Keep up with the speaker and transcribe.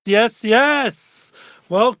Yes, yes.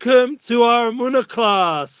 Welcome to our Amuna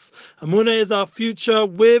class. Amuna is our future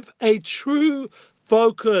with a true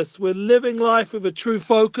focus. We're living life with a true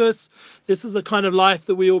focus. This is the kind of life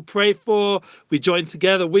that we all pray for. We join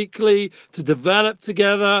together weekly to develop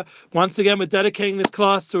together. Once again, we're dedicating this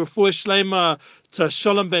class to Refuah Shlema, to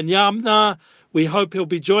Shalom Ben Yamna. We hope he'll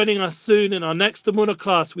be joining us soon in our next Amuna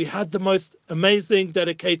class. We had the most amazing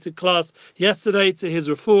dedicated class yesterday to his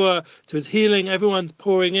refuah, to his healing. Everyone's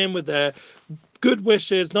pouring in with their good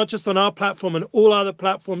wishes, not just on our platform and all other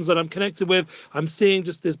platforms that I'm connected with. I'm seeing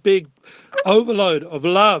just this big overload of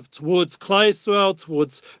love towards Klal Yisrael,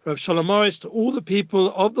 towards Rav Shalom Arush, to all the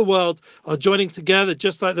people of the world are joining together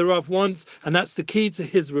just like the Rav wants, and that's the key to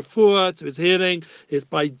his refuah, to his healing, is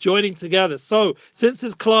by joining together. So, since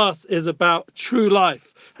his class is about true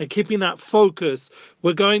life and keeping that focus,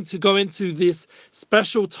 we're going to go into this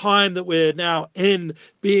special time that we're now in,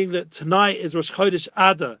 being that tonight is Rosh Chodesh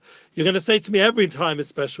Adar. You're going to say to me every time is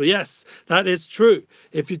special. Yes, that is true.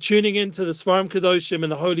 If you're tuning into the Sfarim Kedoshim and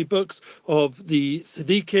the holy books of the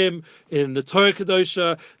Tzaddikim in the Torah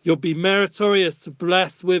Kedosha, you'll be meritorious to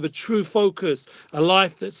bless with a true focus, a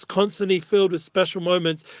life that's constantly filled with special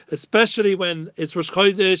moments, especially when it's Rosh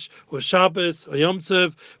Chodesh or Shabbos or Yom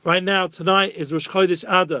Tov. Right now, tonight is Rosh Chodesh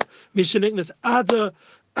Adar. Mishaniknas Adar.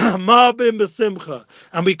 Marbim b'simcha,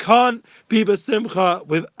 and we can't be b'simcha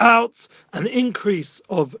without an increase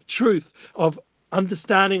of truth, of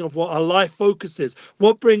understanding of what our life focuses,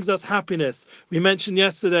 what brings us happiness. We mentioned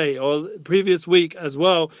yesterday or previous week as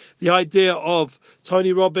well the idea of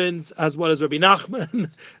Tony Robbins as well as Rabbi Nachman.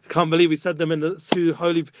 Can't believe we said them in the two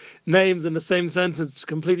holy names in the same sentence,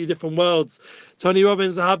 completely different worlds. Tony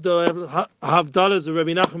Robbins, Havdalahs of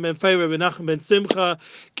Rabbi Nachman ben Fei, Rabbi Nachman ben Simcha,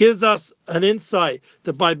 gives us an insight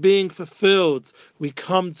that by being fulfilled, we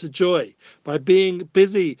come to joy. By being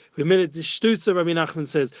busy, with Milat Dishtusa, Rabbi Nachman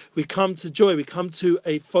says, we come to joy, we come to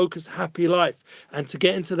a focused, happy life. And to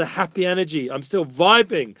get into the happy energy, I'm still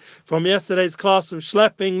vibing from yesterday's class from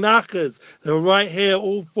Schlepping Nachas. They were right here,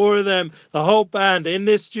 all four of them, the whole band in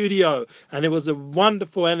this studio. And it was a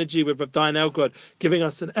wonderful energy with Rav Dayan Elgod giving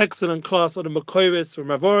us an excellent class on the Makoris from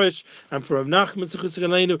Rav Orish and from Rav Nachman Zuchus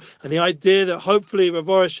Galenu. And the idea that hopefully Rav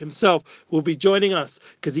Orish himself will be joining us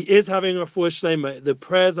because he is having a Refuah Shlema. The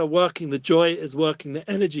prayers are working, the joy is working, the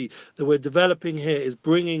energy that we're developing here is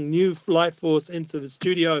bringing new life force into the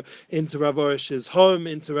studio, into Rav Orish's home,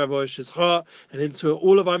 into Rav Orish's heart, and into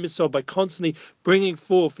all of our Yisrael by constantly bringing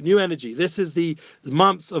forth new energy. This is the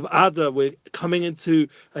months of Adar. We're coming into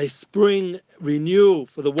a spring renewal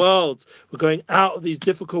for the world. We're going out of these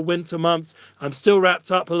difficult winter months. I'm still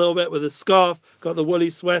wrapped up a little bit with a scarf, got the woolly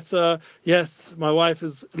sweater. Yes, my wife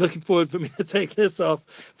is looking forward for me to take this off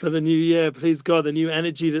for the new year. Please God, the new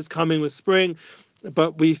energy that's coming with spring.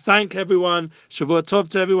 But we thank everyone. Shavua Tov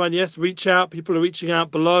to everyone. Yes, reach out. People are reaching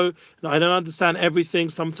out below. I don't understand everything.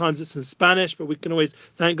 Sometimes it's in Spanish, but we can always,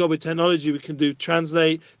 thank God with technology, we can do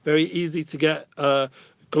translate. Very easy to get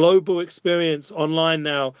global experience online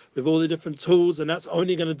now with all the different tools, and that's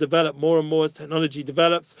only going to develop more and more as technology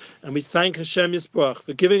develops. And we thank Hashem Yisbrach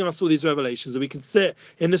for giving us all these revelations, that we can sit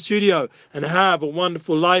in the studio and have a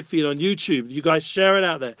wonderful live feed on YouTube. You guys share it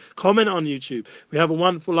out there. Comment on YouTube. We have a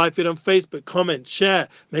wonderful live feed on Facebook. Comment, share,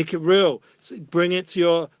 make it real. Bring it to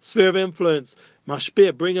your sphere of influence.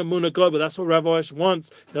 Mashpir, bring Amunah global. That's what Rav Orish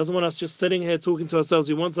wants. He doesn't want us just sitting here talking to ourselves.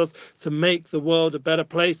 He wants us to make the world a better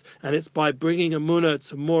place, and it's by bringing Amunah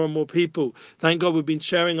to more and more people. Thank God we've been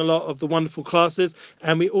sharing a lot of the wonderful classes,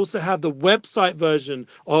 and we also have the website version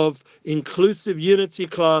of Inclusive Unity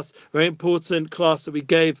class, very important class that we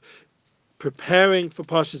gave preparing for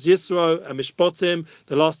Parshas Yisro and Mishpatim,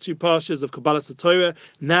 the last two Parshas of Kabbalah Satorah.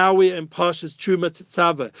 Now we're in Parshas Truma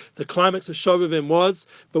Tetzaveh. The climax of Shovavim was,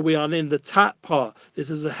 but we are in the Tat part. This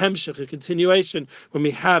is a hemshech, a continuation, when we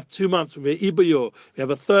have 2 months, when we're Ibayur. We have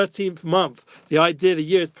a 13th month. The idea the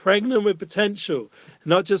year is pregnant with potential,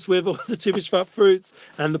 not just with all the Tu B'Shvat fruits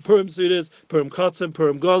and the Purim Sudas, Purim Katan,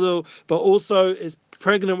 Purim Godel, but also is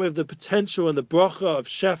pregnant with the potential and the bracha of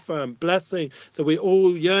shefa and blessing that we're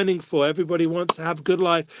all yearning for. Everybody wants to have a good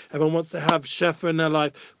life. Everyone wants to have shefa in their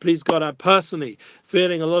life. Please God, I'm personally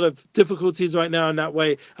feeling a lot of difficulties right now in that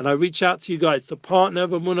way, and I reach out to you guys to partner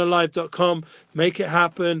with amunalive.com. Make it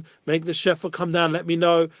happen. Make the shefa come down. Let me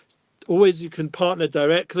know. Always you can partner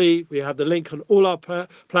directly. We have the link on all our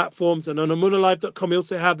platforms, and on amunalive.com we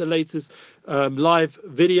also have the latest live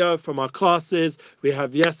video from our classes. We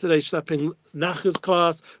have yesterday's Schlepping Nachas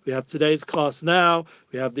class. We have today's class now.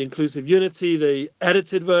 We have the Inclusive Unity, the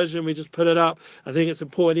edited version. We just put it up. I think it's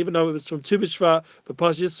important, even though it was from Tu B'Shvat, but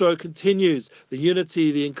Parshat Yisro continues. The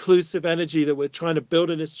unity, the inclusive energy that we're trying to build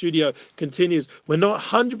in this studio continues. We're not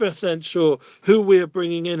 100% sure who we are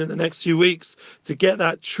bringing in the next few weeks to get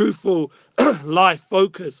that truthful life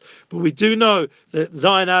focus, but we do know that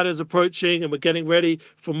Zion Ad is approaching, and we're getting ready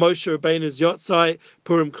for Moshe Rabbeinu's Yotzai,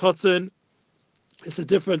 Purim Cotton. It's a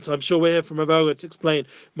difference. I'm sure we're here from Avoga to explain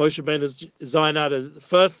Moshe Rabbeinu's Zion Adar, the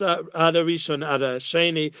first Adar Rishon Adar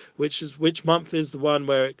Sheni, which month is the one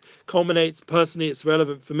where it culminates. Personally, it's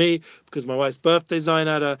relevant for me because my wife's birthday is Zion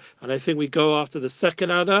Adar, and I think we go after the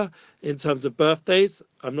second Adar in terms of birthdays.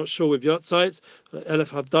 I'm not sure with Yotzaites, Elef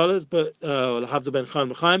Havdalas, but Havdal Ben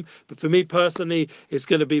Chaim Chaim. But for me personally, it's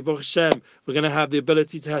going to be Baruch Hashem. We're going to have the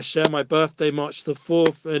ability to share my birthday, March the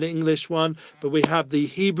 4th, an English one, but we have the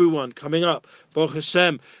Hebrew one coming up. Baruch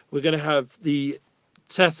Hashem, we're going to have the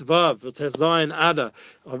Tes Vav, or Tes Zion Adar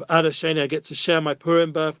of Adar Sheni. I get to share my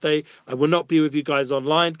Purim birthday. I will not be with you guys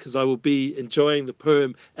online because I will be enjoying the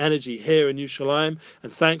Purim energy here in Yerushalayim.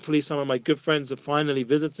 And thankfully, some of my good friends are finally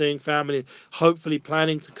visiting, family, hopefully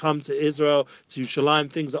planning to come to Israel, to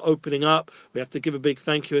Yerushalayim. Things are opening up. We have to give a big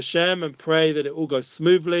thank you Hashem and pray that it all goes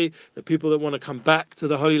smoothly. The people that want to come back to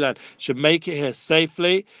the Holy Land should make it here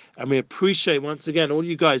safely. And we appreciate, once again, all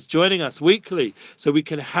you guys joining us weekly so we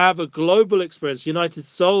can have a global experience, United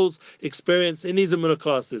Souls experience in these Amunah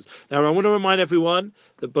classes. Now, I want to remind everyone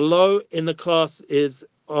that below in the class is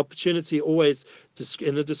opportunity always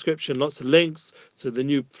in the description, lots of links to the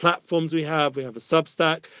new platforms we have. We have a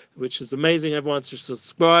Substack, which is amazing. Everyone should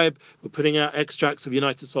subscribe. We're putting out extracts of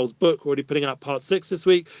United Souls book. We're already putting out part 6 this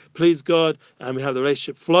week, please God. And we have the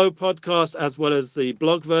Relationship Flow podcast as well as the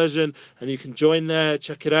blog version, and you can join there,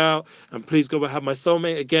 check it out. And please God, we'll have my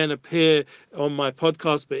soulmate again appear on my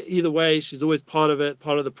podcast, but either way, she's always part of it,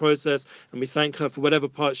 part of the process, and we thank her for whatever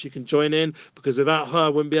part she can join in, because without her I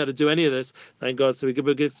wouldn't be able to do any of this, thank God. So we give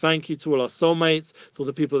a good thank you to all our soulmates, to all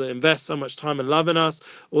the people that invest so much time and love in us,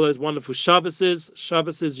 all those wonderful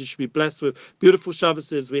Shabbases. You should be blessed with beautiful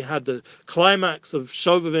Shabbases. We had the climax of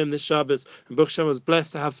Shovavim this Shabbos, and Baruch Hashem was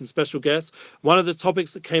blessed to have some special guests. One of the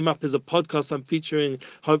topics that came up is a podcast I'm featuring,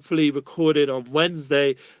 hopefully recorded on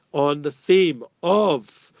Wednesday, on the theme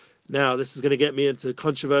of, now, this is going to get me into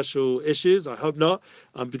controversial issues. I hope not.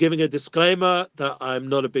 I'm giving a disclaimer that I'm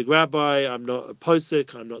not a big rabbi. I'm not a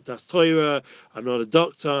posik. I'm not Das Torah. I'm not a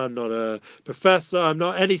doctor. I'm not a professor. I'm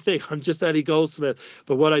not anything. I'm just Eddie Goldsmith.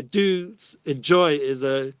 But what I do enjoy is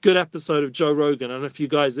a good episode of Joe Rogan. I don't know if you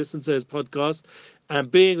guys listen to his podcast. And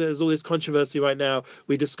being that there's all this controversy right now,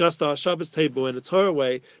 we discussed our Shabbos table in a Torah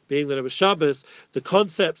way, being that it was Shabbos, the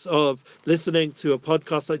concepts of listening to a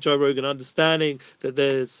podcast like Joe Rogan, understanding that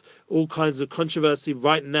there's all kinds of controversy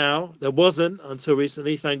right now. There wasn't until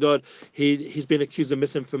recently, thank God. He's been accused of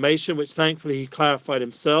misinformation, which thankfully he clarified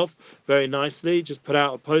himself very nicely. Just put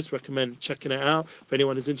out a post, recommend checking it out. If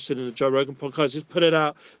anyone is interested in the Joe Rogan podcast, just put it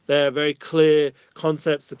out there. Very clear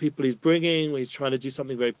concepts, the people he's bringing. He's trying to do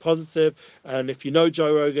something very positive. And if you know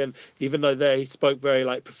Joe Rogan, even though he spoke very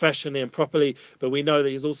professionally and properly, but we know that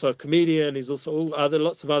he's also a comedian. He's also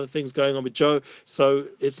lots of other things going on with Joe. So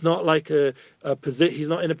it's not like he's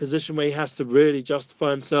not in a position where he has to really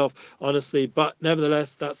justify himself, honestly. But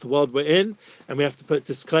nevertheless, that's the world we're in, and we have to put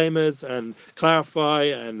disclaimers and clarify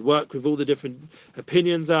and work with all the different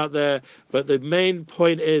opinions out there. But the main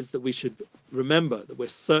point is that we should remember that we're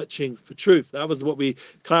searching for truth. That was what we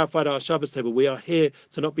clarified at our Shabbos table. We are here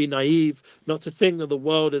to not be naive, not to think that the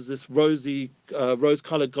world is this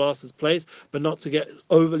rose-colored glasses place, but not to get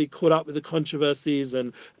overly caught up with the controversies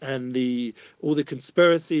and all the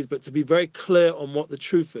conspiracies, but to be very clear on what the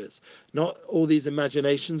truth is. Not all these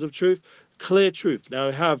imaginations of truth, clear truth. Now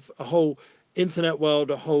we have a whole internet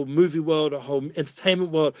world, a whole movie world, a whole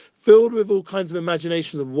entertainment world filled with all kinds of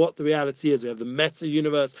imaginations of what the reality is. We have the meta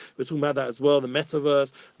universe, we're talking about that as well, the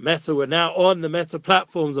metaverse, meta, we're now on the meta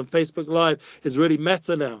platforms, and Facebook Live is really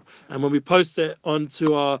meta now. And when we post it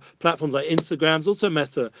onto our platforms like Instagram's also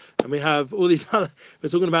meta, and we have all these other, we're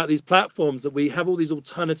talking about these platforms that we have all these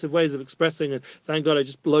alternative ways of expressing, and thank God I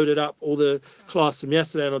just loaded up all the class from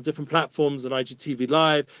yesterday and on different platforms and IGTV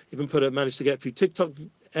Live, even managed to get a few TikTok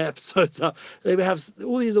episodes up. They have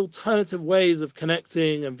all these alternative ways of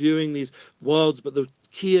connecting and viewing these worlds, but the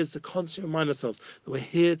key is to constantly remind ourselves that we're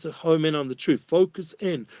here to home in on the truth, focus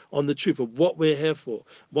in on the truth of what we're here for,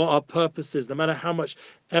 what our purpose is, no matter how much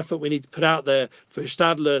effort we need to put out there for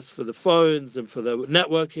Stadlers, for the phones and for the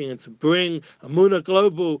networking and to bring Amuna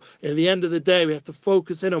global. In the end of the day, we have to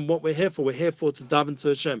focus in on what we're here for. We're here for to daven to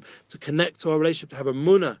Hashem, to connect to our relationship, to have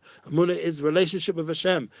Amuna. Amuna is relationship with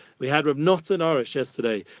Hashem. We had Rav Natan Orish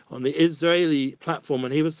yesterday on the Israeli platform,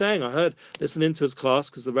 and he was saying, I heard listening to his class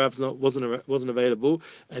because the Rav's wasn't available,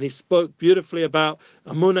 and he spoke beautifully about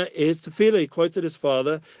Amuna is tefillah. He quoted his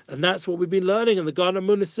father, and that's what we've been learning in the Garden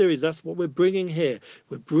Amuna series. That's what we're bringing here.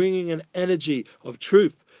 We're bringing an energy of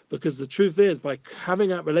truth, because the truth is, by having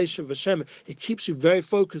that relationship with Hashem, it keeps you very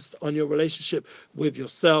focused on your relationship with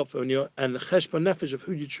yourself and the cheshbon nefesh of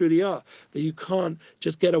who you truly are. That you can't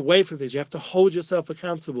just get away from things. You have to hold yourself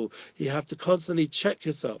accountable. You have to constantly check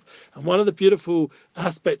yourself. And one of the beautiful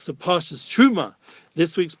aspects of Parshas Truma,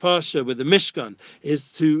 this week's Parsha with the Mishkan,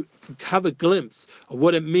 is to have a glimpse of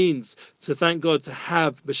what it means to thank God, to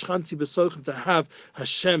have B'shchanti B'sochim, to have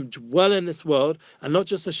Hashem dwell in this world, and not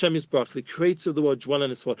just Hashem Yisbarach, the creator of the world, dwell in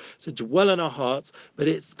this world, to dwell in our hearts, but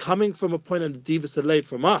it's coming from a point of Divas Alev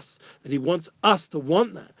from us, that he wants us to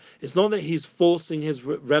want that. It's not that he's forcing his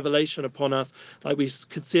revelation upon us, like we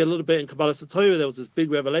could see a little bit in Kabbalah Satorah. There was this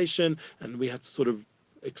big revelation, and we had to sort of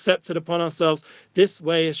accept it upon ourselves. This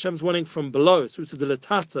way, Hashem's wanting from below, through to the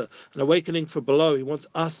Latata, an awakening from below. He wants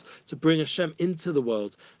us to bring Hashem into the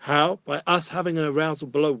world. How? By us having an arousal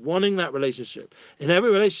below, wanting that relationship. In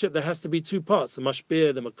every relationship, there has to be two parts: the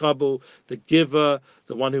mashpir, the makabel, the giver,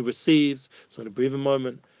 the one who receives. So, in a breathe a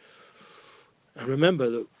moment, and remember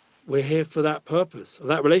that we're here for that purpose, of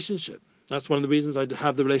that relationship. That's one of the reasons I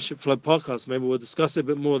have the Relationship Flow podcast. Maybe we'll discuss it a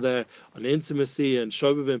bit more there on intimacy and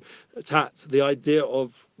Shovavim, Tat, the idea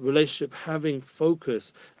of relationship having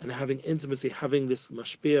focus and having intimacy, having this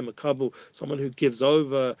mashpia, makabel, someone who gives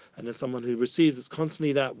over and there's someone who receives. It's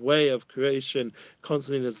constantly that way of creation,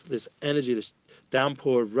 constantly there's this energy, this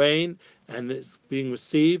downpour of rain, and it's being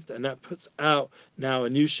received, and that puts out now a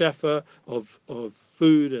new shefa of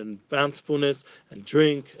food and bountifulness and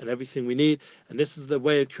drink and everything we need. And this is the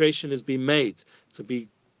way of creation is being made, to be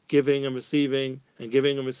giving and receiving, and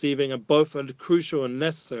giving and receiving, and both are crucial and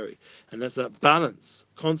necessary. And there's that balance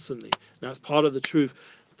constantly. Now it's part of the truth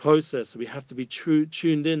process. So we have to be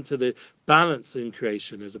tuned into the balance in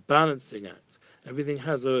creation. There's a balancing act. Everything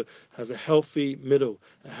has a healthy middle,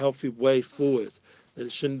 a healthy way forward. That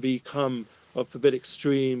it shouldn't become, God forbid,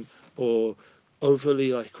 extreme or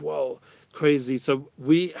overly like, whoa, crazy. So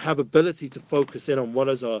we have ability to focus in on what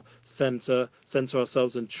is our center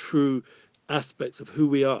ourselves in true aspects of who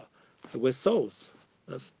we are. That we're souls.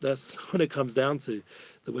 That's what it comes down to.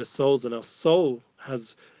 That we're souls, and our soul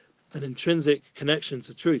has an intrinsic connection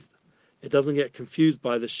to truth. It doesn't get confused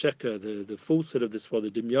by the sheker, the falsehood of this world,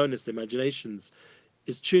 the demyonis, the imaginations.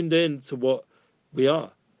 It's tuned in to what we are.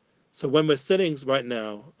 So when we're sitting right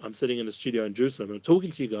now, I'm sitting in a studio in Jerusalem, and I'm talking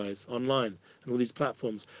to you guys online and all these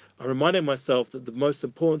platforms. I'm reminding myself that the most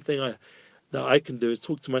important thing that I can do is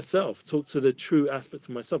talk to myself, talk to the true aspects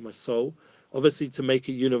of myself, my soul, obviously to make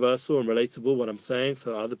it universal and relatable, what I'm saying,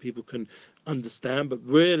 so other people can understand. But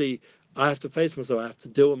really, I have to face myself. I have to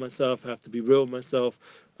deal with myself. I have to be real with myself.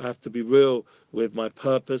 I have to be real with my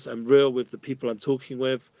purpose and real with the people I'm talking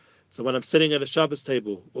with. So when I'm sitting at a Shabbos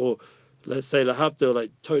table, or let's say lahavdil,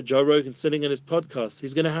 like Joe Rogan sitting in his podcast,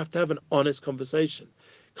 he's going to have an honest conversation.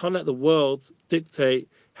 Can't let the world dictate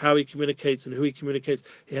how he communicates and who he communicates.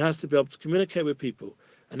 He has to be able to communicate with people,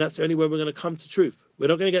 and that's the only way we're going to come to truth. We're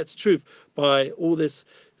not going to get to truth by all this,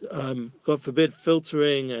 God forbid,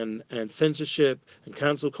 filtering and censorship and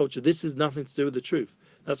cancel culture. This is nothing to do with the truth.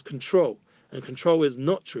 That's control, and control is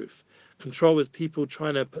not truth. Control is people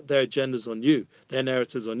trying to put their agendas on you, their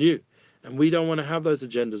narratives on you, and we don't want to have those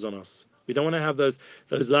agendas on us. We don't want to have those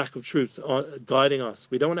lack of truths guiding us.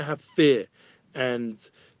 We don't want to have fear and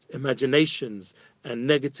imaginations and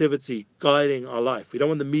negativity guiding our life. We don't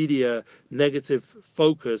want the media negative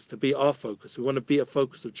focus to be our focus. We want to be a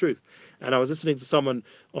focus of truth. And I was listening to someone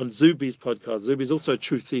on Zubi's podcast. Zubi's also a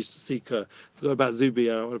truth seeker. I forgot about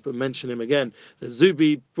Zubi. I want to mention him again. That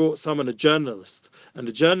Zubi brought someone, a journalist, and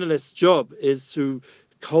the journalist's job is to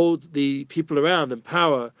hold the people around in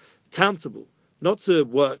power accountable. Not to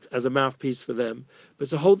work as a mouthpiece for them, but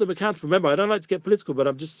to hold them accountable. Remember, I don't like to get political, but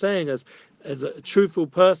I'm just saying as a truthful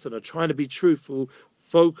person, or trying to be truthful,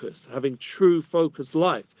 focused, having true focused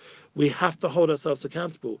life, we have to hold ourselves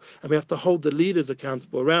accountable, and we have to hold the leaders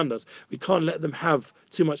accountable around us. We can't let them have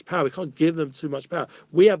too much power. We can't give them too much power.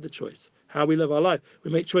 We have the choice, how we live our life. We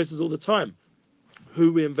make choices all the time,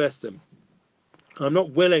 who we invest in. I'm not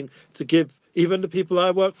willing to give even the people I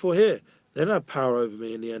work for here They don't have power over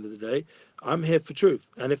me in the end of the day. I'm here for truth.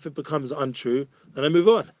 And if it becomes untrue, then I move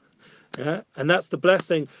on. Yeah, and that's the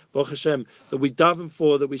blessing, Baruch Hashem, that we daven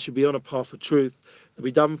for, that we should be on a path of truth, that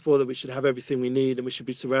we daven for, that we should have everything we need, and we should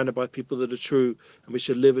be surrounded by people that are true, and we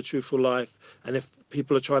should live a truthful life. And if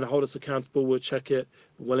people are trying to hold us accountable, we'll check it.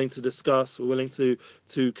 We're willing to discuss. We're willing to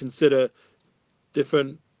consider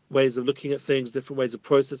different ways of looking at things, different ways of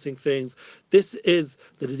processing things. This is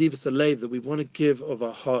the Nedivus Alev, that we want to give of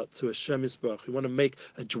our heart to Hashem Yisbarach. We want to make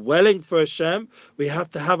a dwelling for Hashem. We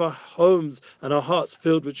have to have our homes and our hearts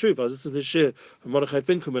filled with truth. I was listening to Shir from Mordechai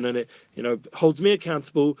Finkelman, and it holds me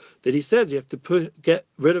accountable that he says you have to get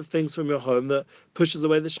rid of things from your home that pushes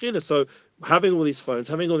away the Shekhinah. So having all these phones,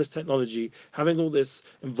 having all this technology, having all this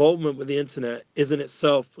involvement with the internet is in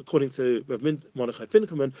itself, according to Rav Mordechai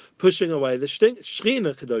Finkelman, pushing away the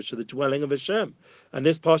Shekhinah Kedosha, the dwelling of Hashem. And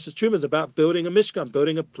this Parshas Truma is about building a Mishkan,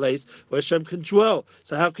 building a place where Hashem can dwell.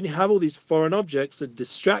 So how can you have all these foreign objects that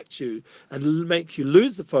distract you and make you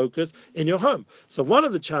lose the focus in your home? So one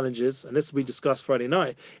of the challenges, and this we discussed Friday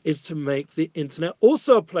night, is to make the internet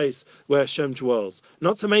also a place where Hashem dwells.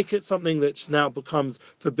 Not to make it something that now becomes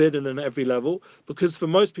forbidden in every level, because for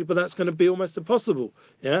most people that's going to be almost impossible.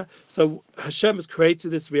 Yeah. So Hashem has created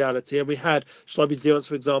this reality, and we had Shlomi Zions,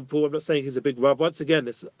 for example. I'm not saying he's a big Rav. Once again,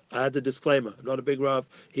 I had the disclaimer: I'm not a big Rav.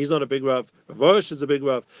 He's not a big Rav. Rav Arush is a big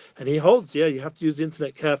Rav, and he holds. Yeah, you have to use the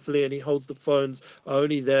internet carefully, and he holds the phones are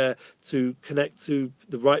only there to connect to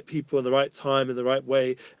the right people in the right time in the right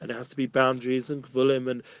way, and it has to be boundaries and kvulim,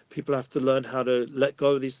 and people have to learn how to let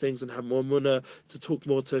go of these things and have more munah, to talk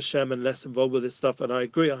more to Hashem and less involved with this stuff. And I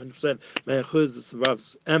agree 100%. Meir Chuz is the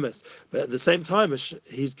Rav's emes, but at the same time,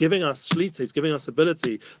 he's giving us shlita, he's giving us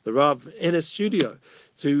ability, the Rav in his studio,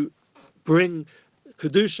 to bring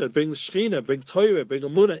Kedusha, bring the Shekhinah, bring Torah, bring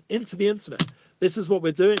Amunah into the internet. This is what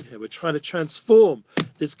we're doing here. We're trying to transform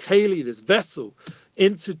this keli, this vessel,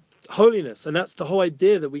 into holiness. And that's the whole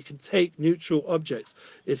idea, that we can take neutral objects.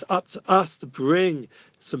 It's up to us to bring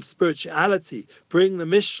some spirituality, bring the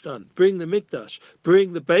Mishkan, bring the Mikdash,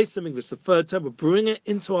 bring the Beis HaMikdash, the third temple, bring it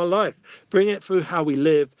into our life, bring it through how we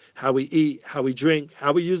live, how we eat, how we drink,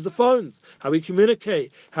 how we use the phones, how we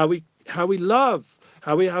communicate, how we love,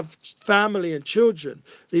 how we have family and children.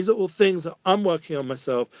 These are all things that I'm working on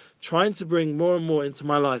myself, trying to bring more and more into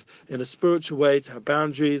my life in a spiritual way, to have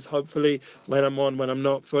boundaries, hopefully, when I'm on, when I'm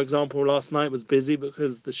not. For example, last night was busy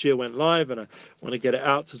because the Shir went live, and I want to get it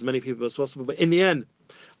out to as many people as possible. But in the end,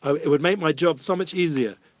 it would make my job so much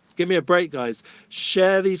easier. Give me a break, guys.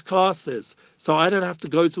 Share these classes so I don't have to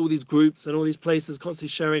go to all these groups and all these places, constantly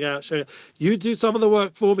sharing out. You do some of the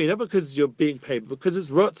work for me, not because you're being paid, but because it's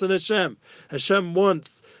Rotz and Hashem. Hashem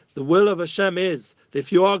wants, the will of Hashem is that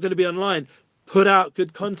if you are going to be online, put out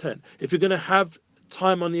good content. If you're going to have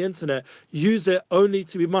time on the internet, use it only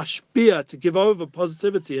to be mashpia, to give over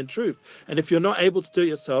positivity and truth. And if you're not able to do it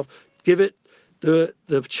yourself, give it the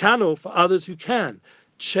channel for others who can.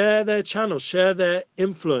 Share their channel, share their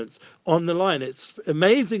influence on the line. It's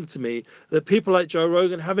amazing to me that people like Joe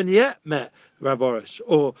Rogan haven't yet met Rav Arush,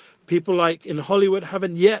 or people like in Hollywood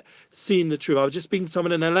haven't yet seen the truth. I was just speaking to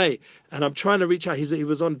someone in LA, and I'm trying to reach out. He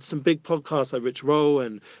was on some big podcasts like Rich Roll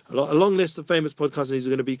and a long list of famous podcasts, and he's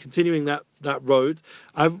going to be continuing that road.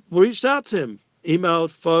 I've reached out to him, emailed,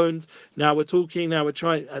 phoned. Now we're talking. Now we're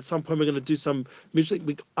trying. At some point, we're going to do some music.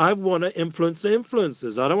 I want to influence the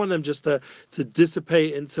influencers. I don't want them just to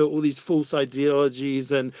dissipate into all these false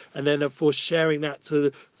ideologies and then therefore sharing that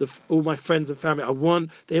to all my friends and family. I want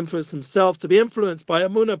the influence themselves to be influenced by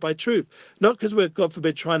Amunah, by truth. Not because we're, God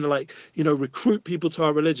forbid, trying to recruit people to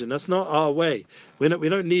our religion. That's not our way. We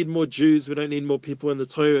don't need more Jews. We don't need more people in the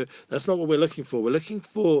Torah. That's not what we're looking for. We're looking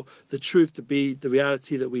for the truth to be the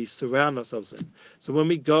reality that we surround ourselves in. So when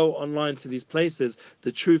we go online to these places,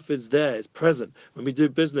 the truth is there, it's present. When we do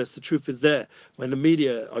business, the truth is there. When the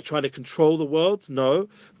media are trying to control the world, no,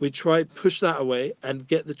 we try to push that away and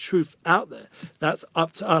get the truth out there. That's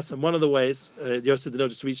up to us. And one of the ways, Yosef Dino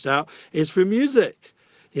just reached out, is through music.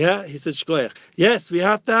 Yeah, he said, Shkoyach. Yes, we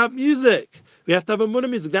have to have music. We have to have Amunah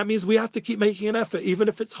music. That means we have to keep making an effort, even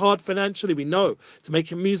if it's hard financially. We know to make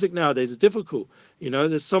music nowadays is difficult.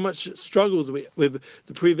 There's so much struggles with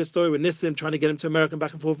the previous story with Nissim, trying to get him to America and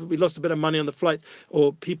back and forth. We lost a bit of money on the flight,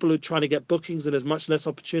 or people who are trying to get bookings, and there's much less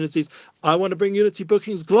opportunities. I want to bring Unity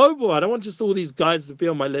Bookings global. I don't want just all these guys to be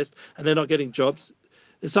on my list and they're not getting jobs.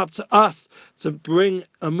 It's up to us to bring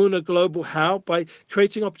Amuna global. How? By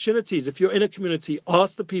creating opportunities. If you're in a community,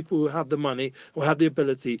 ask the people who have the money or have the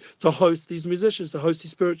ability to host these musicians, to host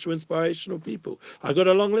these spiritual, inspirational people. I got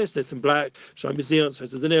a long list. There's some Black, Shlomi Zion,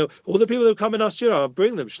 Daniel, all the people who come in our studio, I'll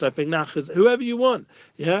bring them. Schlepping Nachas, whoever you want.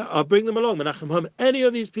 Yeah, I'll bring them along. Menachem Hom, any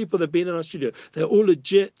of these people that have been in our studio, they're all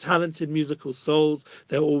legit, talented musical souls.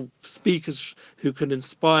 They're all speakers who can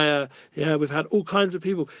inspire. Yeah, we've had all kinds of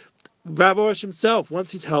people. Rav Arush himself, once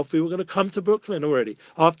he's healthy, we're going to come to Brooklyn already.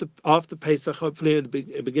 After Pesach, hopefully in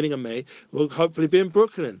the beginning of May, we'll hopefully be in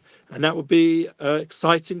Brooklyn. And that will be an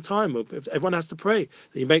exciting time. If everyone has to pray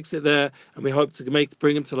that he makes it there. And we hope to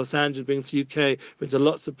bring him to Los Angeles, bring him to UK, bring him to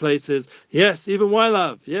lots of places. Yes, even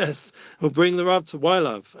Wylove. Yes, we'll bring the Rav to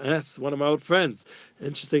Wylove. Yes, one of my old friends.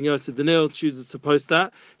 Interesting, Yosef Daniel chooses to post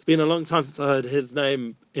that. It's been a long time since I heard his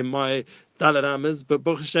name in my Dalet Amas, but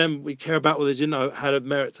Baruch Hashem, we care about what they didn't know, had a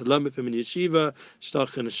merit to learn with him in yeshiva,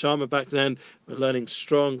 Shtach and Neshama back then. We're learning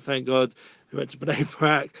strong, thank God. We went to Bnei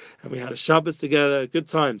Brak and we had a Shabbos together, good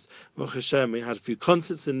times. Baruch Hashem, we had a few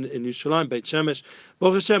concerts in Yerushalayim, Beit Shemesh.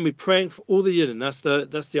 Baruch Hashem, we're praying for all the Yidden.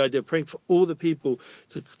 That's the idea, praying for all the people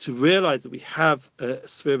to realize that we have a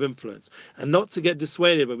sphere of influence and not to get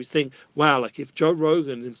dissuaded, but we think, wow, like if Joe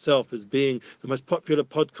Rogan himself, as being the most popular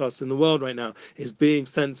podcast in the world right now, is being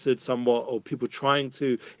censored somewhat, or people trying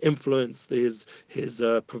to influence his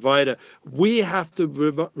provider, we have to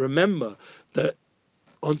remember that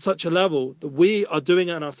on such a level that we are doing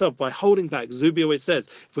it ourselves by holding back. Zubi always says,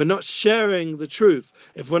 if we're not sharing the truth,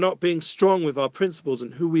 if we're not being strong with our principles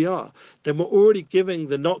and who we are, then we're already giving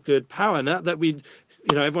the not good power. Now that we,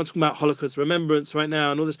 everyone's talking about Holocaust remembrance right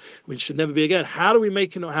now and all this, which should never be again. How do we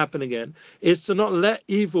make it not happen again? Is to not let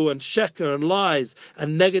evil and sheker and lies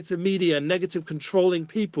and negative media and negative controlling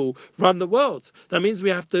people run the world. That means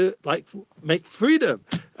we have to make freedom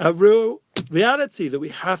a real reality that we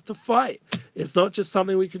have to fight. It's not just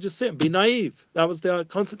something we could just sit and be naive. That was the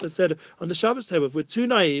concept I said on the Shabbos table. If we're too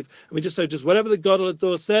naive and we just say just whatever the God of the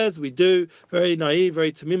door says, we do, very naive,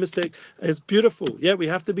 very tamimistic, it's beautiful. Yeah, we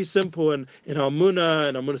have to be simple and in our Munah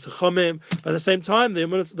and our Munah Chachamim. But at the same time, the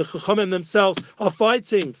Chachamim themselves are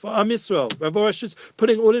fighting for Am Yisrael. Rav Arush is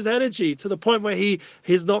putting all his energy to the point where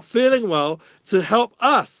he's not feeling well to help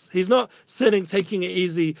us. He's not sitting, taking it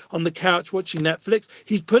easy on the couch watching Netflix.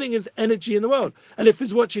 He's putting his energy in the world. And if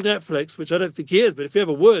he's watching Netflix, which I don't think he is, but if he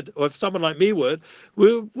ever would, or if someone like me would,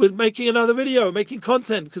 we're making another video, making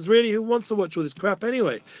content, because really, who wants to watch all this crap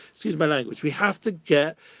anyway? Excuse my language. We have to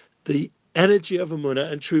get the energy of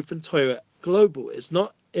Amunah and truth and Torah global. It's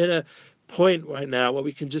not in a point right now where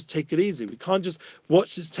we can just take it easy. We can't just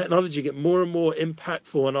watch this technology get more and more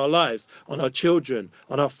impactful on our lives, on our children,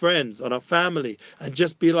 on our friends, on our family, and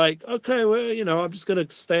just be like, okay, well, I'm just going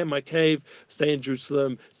to stay in my cave, stay in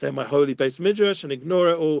Jerusalem, stay in my holy base midrash and ignore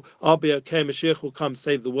it all. I'll be okay. Mashiach will come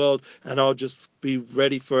save the world and I'll just be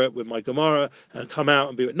ready for it with my Gemara and come out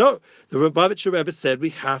and be... No, the Lubavitcher Rebbe said we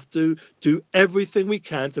have to do everything we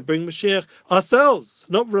can to bring Mashiach ourselves,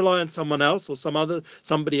 not rely on someone else or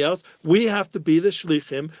somebody else. We have to be the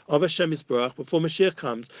shlichim of Hashem Yisbarach before Mashiach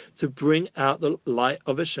comes to bring out the light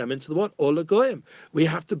of Hashem into the world. Or Lagoyim. We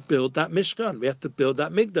have to build that Mishkan. We have to build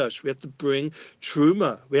that Migdash. We have to bring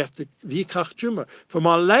Truma. We have to Vikach Truma. From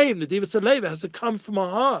our lane, the Divas Alev, it has to come from our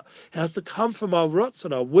heart. It has to come from our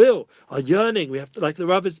Ratzon, our will, our yearning. We have to, like the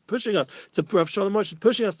Rav is pushing us, Rav Shalom Moshe is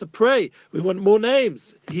pushing us to pray. We want more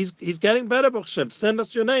names. He's getting better, Baruch Hashem. Send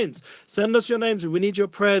us your names. Send us your names. We need your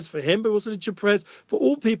prayers for him, but we also need your prayers for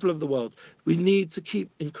all people of the world. We need to keep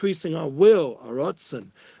increasing our will, our Ratzon,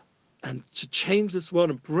 and to change this world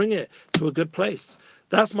and bring it to a good place.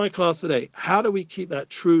 That's my class today. How do we keep that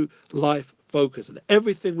true life focus in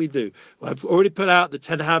everything we do? Well, I've already put out the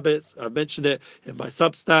 10 habits. I mentioned it in my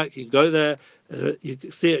Substack. You can go there. You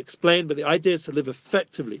can see it explained, but the idea is to live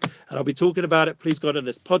effectively. And I'll be talking about it, please God, on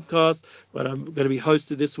this podcast when I'm going to be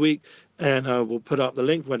hosted this week. And we'll put up the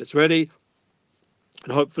link when it's ready.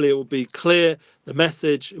 And hopefully it will be clear, the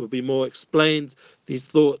message, it will be more explained, these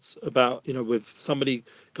thoughts about, with somebody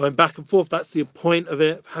going back and forth. That's the point of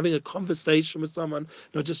it, having a conversation with someone,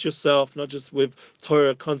 not just yourself, not just with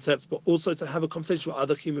Torah concepts, but also to have a conversation with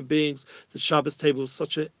other human beings. The Shabbos table is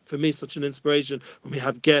for me, such an inspiration. When we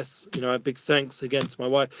have guests, a big thanks again to my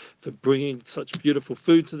wife for bringing such beautiful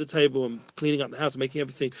food to the table and cleaning up the house, making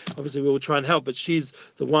everything. Obviously, we will try and help, but she's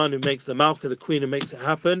the one who makes the Malka, the queen, who makes it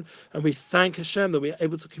happen. And we thank Hashem that we are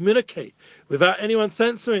able to communicate without anyone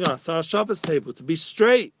censoring us, our Shabbos table, to be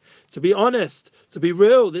straight, to be honest, to be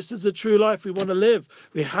real. This is the true life we want to live.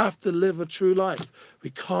 We have to live a true life.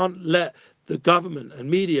 We can't let the government and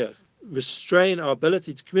media restrain our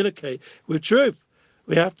ability to communicate with truth.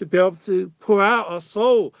 We have to be able to pour out our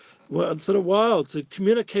soul onto the world, to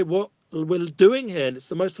communicate what we're doing here, and it's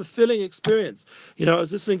the most fulfilling experience. I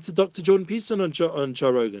was listening to Dr. Jordan Peterson on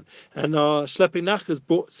Joe Rogan, and Schlepping Nachas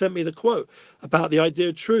sent me the quote about the idea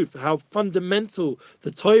of truth, how fundamental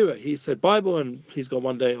the Torah. He said Bible, and please God,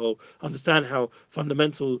 one day I'll understand how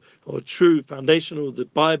fundamental or true, foundational the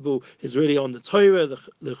Bible is really on the Torah, the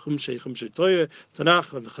Chumshei Torah,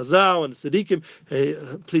 Tanakh, and Chazal, and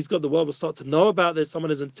Tzaddikim. Please God, the world will start to know about this.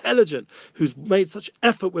 Someone is intelligent, who's made such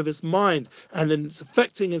effort with his mind, and then it's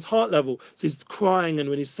affecting his heart level. So he's crying, and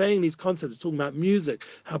when he's saying these concepts, he's talking about music,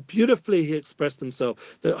 how beautifully he expressed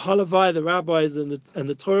himself. That Halavai, the rabbis and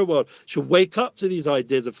the Torah world, should wake up to these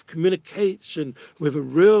ideas of communication with a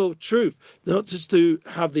real truth, not just to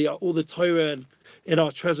have all the Torah in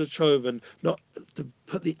our treasure trove, and not to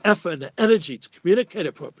put the effort and the energy to communicate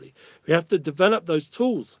it properly. We have to develop those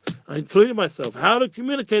tools, including myself, how to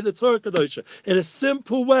communicate the Torah Kadosha in a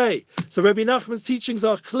simple way. So Rabbi Nachman's teachings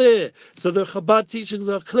are clear. So the Chabad teachings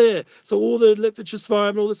are clear. So all the literature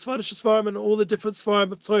Sfarim, all the Sfadish Sfarim, and all the different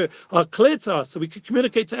Sfarim of Torah are clear to us, so we can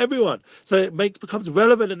communicate to everyone. So it becomes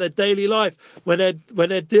relevant in their daily life when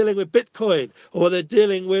they're dealing with Bitcoin, or they're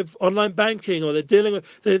dealing with online banking, or they're dealing with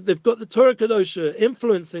they've got the Torah Kadosha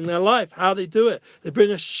influencing their life, how they do it. They bring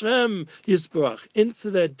Hashem Yisbarach into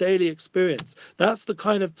their daily experience. That's the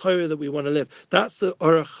kind of Torah that we want to live. That's the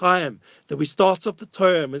Orach Chaim, that we start off the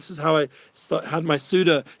Torah. And this is how I had my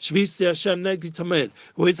Suda, Shvisi Hashem Negdi Tamid.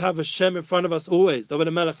 We always have Hashem in front of us, always.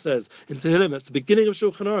 David Melech says in Tehillim, it's the beginning of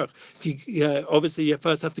Shulchan Aruch. Obviously, you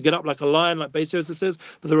first have to get up like a lion, like Beis Yosef says,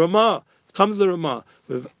 but the Ramah, comes the Ramah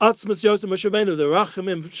with Atzmas Yosef Moshe Rabbeinu, the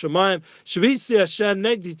Rachamim Shemayim, Shvisi Hashem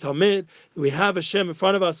Negdi Tamid. We have Hashem in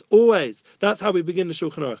front of us always. That's how we begin the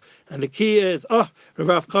Shulchan Aruch. And the key is,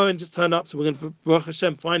 Rav Cohen just turned up, so we're going to, Baruch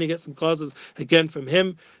Hashem, finally get some classes again from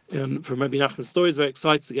him, and from Rabbi Nachman's stories. Very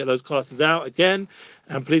excited to get those classes out again.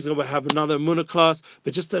 And please God, we'll have another Munah class.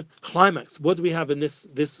 But just a climax, what do we have in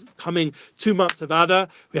this coming 2 months of Adar?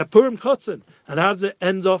 We have Purim Kotzen. And how does it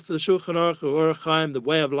end off the Shulchan Aruch, or Orach Chaim, the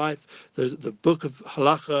way of life, the book of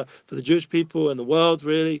halacha for the Jewish people and the world,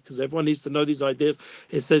 really, because everyone needs to know these ideas.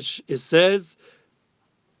 It says,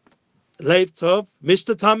 Leiv Tov,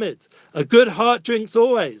 Mishta Tamid. A good heart drinks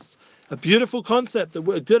always. A beautiful concept. A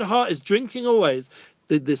good heart is drinking always.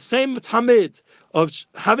 The same tamid of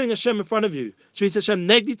having Hashem in front of you, Shvisi Hashem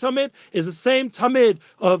Negdi Tamid, is the same tamid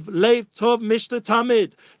of Leiv Tov Mishta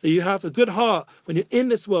Tamid, that you have a good heart when you're in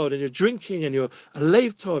this world and you're drinking, and you're a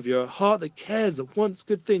Leiv Tov, you're a heart that cares, that wants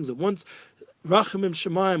good things, that wants Rachamim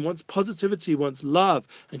Shemayim, wants positivity, wants love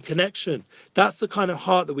and connection. That's the kind of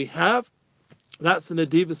heart that we have. That's the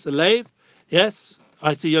Nedivus Alev. Yes,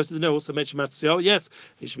 I see Yosef Dino also mentioned Matziel. Yes,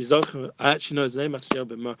 he should be Zocha. I actually know his name, Matziel,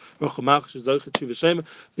 but Rochel Malch should Zocha Tshuva Shema.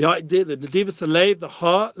 The idea that the Nedivus Alev, the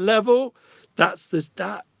heart level,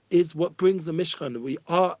 that is what brings the Mishkan. We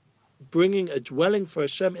are bringing a dwelling for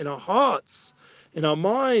Hashem in our hearts, in our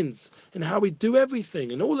minds, in how we do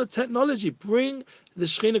everything, and all the technology. Bring the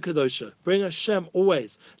Shechina Kadosha, bring Hashem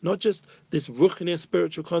always, not just this Ruchniya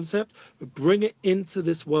spiritual concept, but bring it into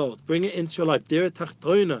this world, bring it into your life. Dira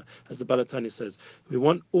Tachtoina, as the Balatani says. We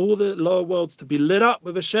want all the lower worlds to be lit up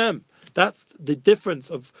with Hashem. That's the difference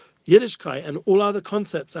of Yiddishkeit and all other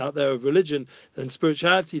concepts out there of religion and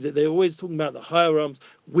spirituality, that they're always talking about the higher realms.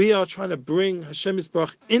 We are trying to bring Hashem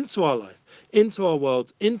Yisbarach into our life, into our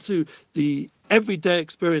world, into the everyday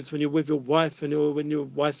experience when you're with your wife, and when your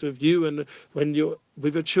wife's with you, and when you're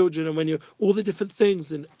with your children, and when you're all the different things,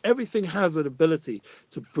 and everything has an ability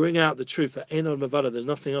to bring out the truth. That Ein Od Milvado, there's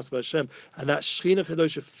nothing else but Hashem, and that Shechina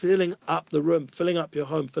Kadosha filling up the room, filling up your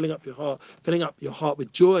home, filling up your heart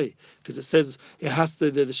with joy, because it says it has to.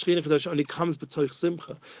 The Shechina Kadosha only comes b'toich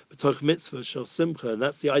simcha, b'toich mitzvah shel simcha, and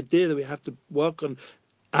that's the idea that we have to work on.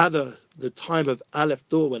 Adar, the time of Aleph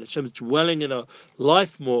Dor, when Hashem is dwelling in our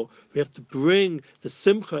life more, we have to bring the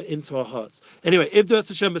Simcha into our hearts. Anyway, if there's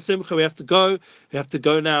Hashem Simcha, we have to go. We have to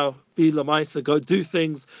go now. Be Lamaisa, go do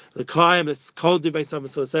things. The Kaim, it's called Divei Sam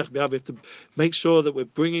Sosech. We have to make sure that we're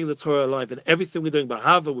bringing the Torah alive, and everything we're doing,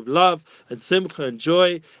 Bahava, with love and Simcha and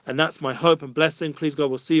joy. And that's my hope and blessing. Please God,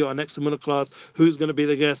 we'll see you our next Emunah class. Who's going to be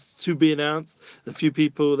the guests to be announced? The few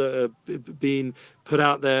people that have been put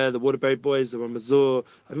out there, the Waterbury Boys, the Ramazur.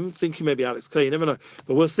 I'm thinking maybe Alex Clay, you never know.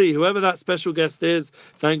 But we'll see. Whoever that special guest is,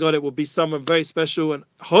 thank God it will be someone very special, and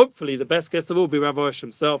hopefully the best guest of all will be Rav Arush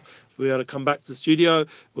himself. We are to come back to the studio.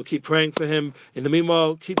 We'll keep praying for him. In the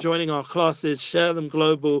meanwhile, keep joining our classes, share them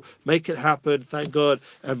global, make it happen. Thank God.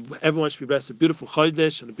 And everyone should be blessed with a beautiful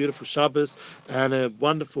Chodesh and a beautiful Shabbos and a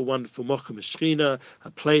wonderful, wonderful Mokum Shechina,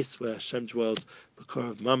 a place where Hashem dwells,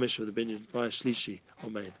 B'Korav Mamish with the Binyan B'Shlishi.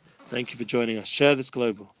 Amen. Thank you for joining us. Share this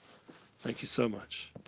global. Thank you so much.